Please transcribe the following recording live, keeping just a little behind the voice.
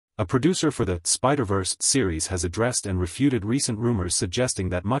A producer for the Spider-Verse series has addressed and refuted recent rumors suggesting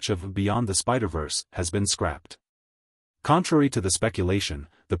that much of Beyond the Spider-Verse has been scrapped. Contrary to the speculation,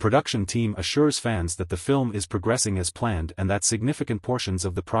 the production team assures fans that the film is progressing as planned and that significant portions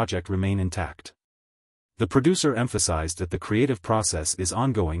of the project remain intact. The producer emphasized that the creative process is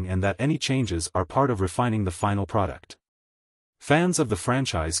ongoing and that any changes are part of refining the final product. Fans of the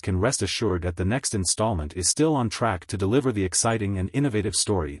franchise can rest assured that the next installment is still on track to deliver the exciting and innovative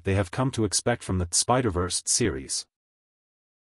story they have come to expect from the Spider-Verse series.